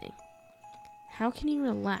everything. How can you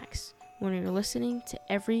relax when you're listening to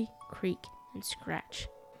every creak and scratch?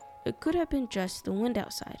 It could have been just the wind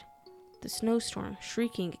outside, the snowstorm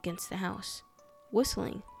shrieking against the house,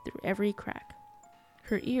 whistling through every crack.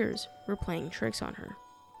 Her ears were playing tricks on her.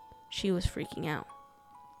 She was freaking out.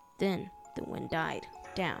 Then the wind died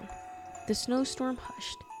down. The snowstorm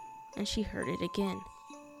hushed, and she heard it again,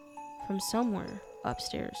 from somewhere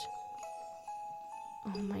upstairs.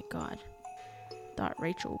 Oh my God, thought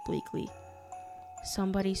Rachel bleakly.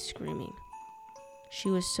 Somebody's screaming. She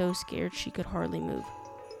was so scared she could hardly move.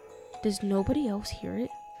 Does nobody else hear it?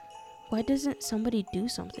 Why doesn't somebody do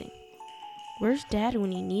something? Where's Dad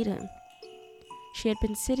when you need him? She had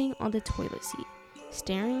been sitting on the toilet seat,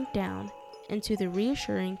 staring down into the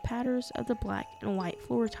reassuring patterns of the black and white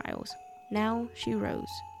floor tiles. Now she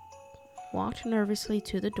rose, walked nervously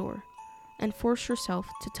to the door, and forced herself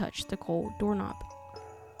to touch the cold doorknob.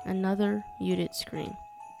 Another muted scream,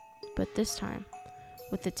 but this time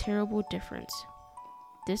with a terrible difference.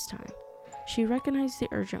 This time, she recognized the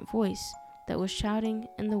urgent voice that was shouting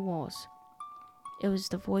in the walls. It was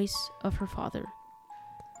the voice of her father.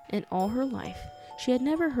 In all her life, she had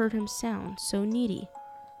never heard him sound so needy,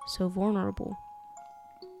 so vulnerable.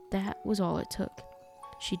 That was all it took.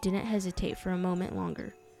 She didn't hesitate for a moment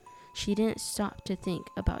longer. She didn't stop to think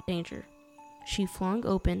about danger. She flung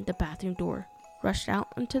open the bathroom door, rushed out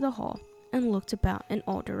into the hall, and looked about in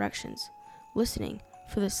all directions, listening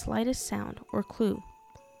for the slightest sound or clue.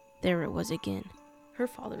 There it was again, her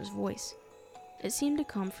father's voice. It seemed to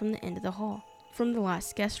come from the end of the hall, from the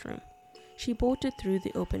last guest room. She bolted through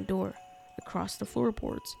the open door, across the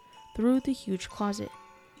floorboards, through the huge closet,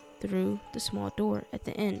 through the small door at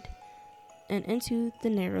the end, and into the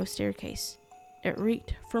narrow staircase. It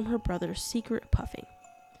reeked from her brother's secret puffing.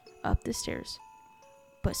 Up the stairs.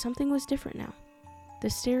 But something was different now. The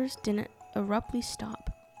stairs didn't abruptly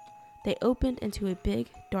stop. They opened into a big,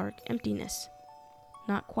 dark emptiness.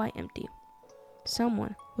 Not quite empty.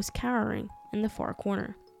 Someone was cowering in the far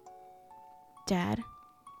corner. Dad?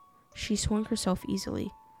 She swung herself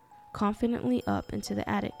easily, confidently up into the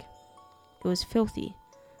attic. It was filthy,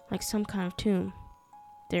 like some kind of tomb.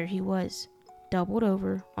 There he was, doubled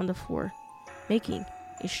over on the floor, making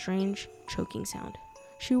a strange, choking sound.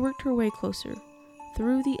 She worked her way closer,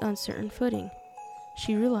 through the uncertain footing.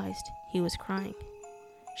 She realized he was crying.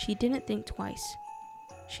 She didn't think twice.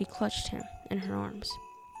 She clutched him in her arms.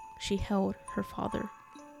 She held her father.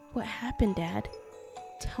 What happened, Dad?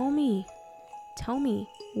 Tell me. Tell me.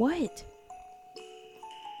 What?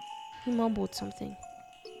 He mumbled something.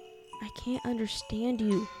 I can't understand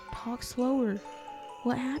you. Talk slower.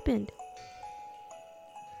 What happened?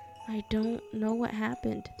 I don't know what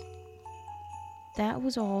happened. That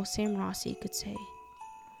was all Sam Rossi could say.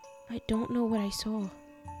 I don't know what I saw.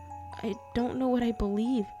 I don't know what I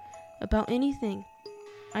believe about anything.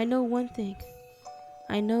 I know one thing.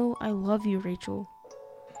 I know I love you, Rachel.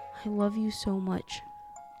 I love you so much.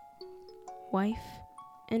 Wife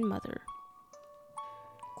and mother.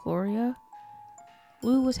 Gloria?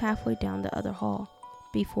 Lou was halfway down the other hall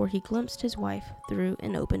before he glimpsed his wife through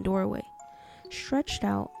an open doorway, stretched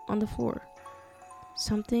out on the floor.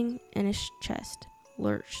 Something in his chest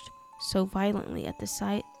lurched so violently at the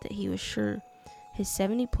sight that he was sure his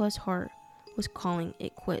 70-plus heart was calling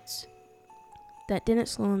it quits. That didn't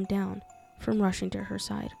slow him down from rushing to her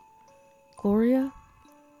side. Gloria?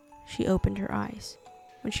 She opened her eyes.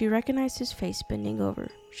 When she recognized his face bending over,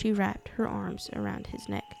 she wrapped her arms around his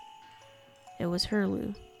neck. It was her,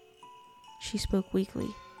 Lou. She spoke weakly,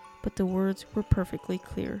 but the words were perfectly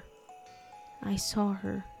clear. I saw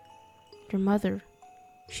her. Your mother.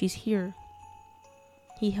 She's here.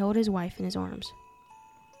 He held his wife in his arms.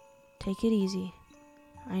 Take it easy.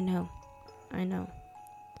 I know.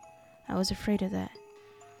 I was afraid of that.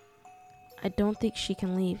 I don't think she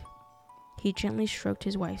can leave. He gently stroked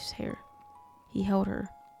his wife's hair. He held her.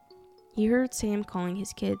 He heard Sam calling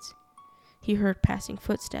his kids. He heard passing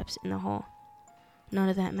footsteps in the hall. None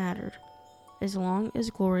of that mattered, as long as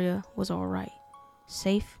Gloria was all right,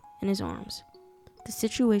 safe in his arms. The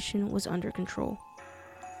situation was under control.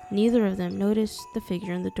 Neither of them noticed the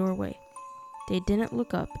figure in the doorway. They didn't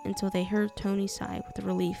look up until they heard Tony sigh with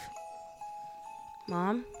relief.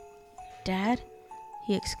 "Mom? Dad?"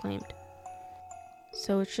 he exclaimed.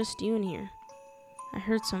 "So it's just you in here. I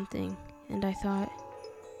heard something, and I thought,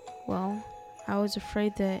 well, I was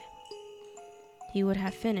afraid that he would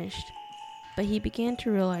have finished," but he began to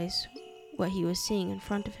realize what he was seeing in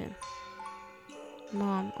front of him.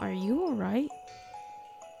 "Mom, are you all right?"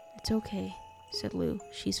 "It's okay," said Lou.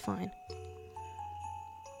 "She's fine."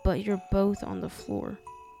 "But you're both on the floor."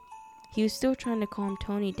 He was still trying to calm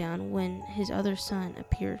Tony down when his other son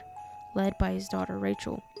appeared, led by his daughter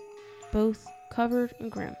Rachel, both covered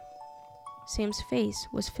and grim. Sam's face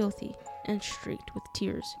was filthy and streaked with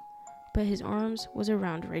tears, but his arms was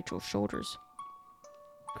around Rachel's shoulders.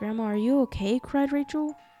 "Grandma, are you okay?" cried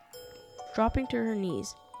Rachel, dropping to her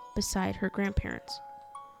knees beside her grandparents.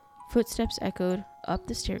 Footsteps echoed up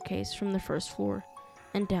the staircase from the first floor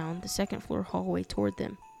and down the second floor hallway toward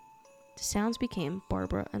them. The sounds became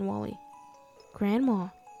Barbara and Wally. "Grandma,"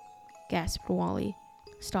 gasped Wally,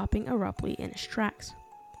 stopping abruptly in his tracks.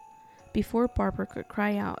 Before Barbara could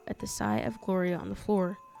cry out at the sight of Gloria on the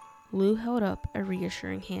floor, Lou held up a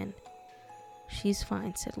reassuring hand. "She's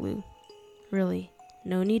fine," said Lou. "Really,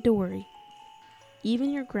 no need to worry.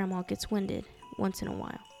 Even your grandma gets winded once in a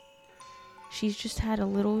while. She's just had a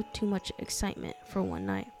little too much excitement for one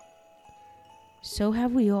night." "So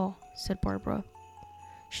have we all," said Barbara.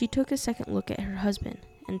 She took a second look at her husband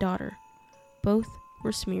and daughter. Both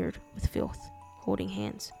were smeared with filth, holding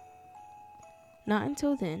hands. Not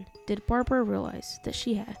until then did Barbara realize that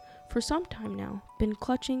she had, for some time now, been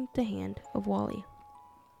clutching the hand of Wally.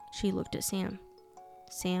 She looked at Sam.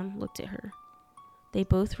 Sam looked at her. They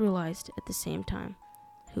both realized at the same time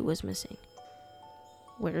who was missing.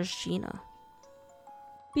 Where's Gina?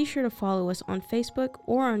 Be sure to follow us on Facebook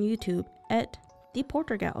or on YouTube at The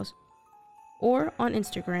Poltergals, or on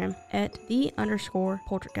Instagram at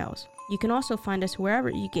 @the_Poltergals. You can also find us wherever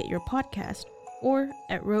you get your podcast or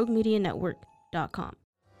at roguemedianetwork.com.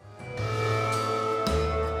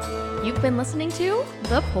 You've been listening to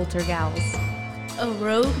The Poltergals, a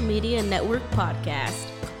Rogue Media Network podcast.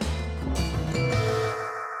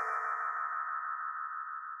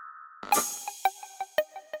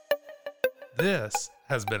 This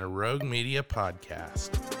has been a Rogue Media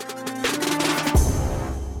podcast.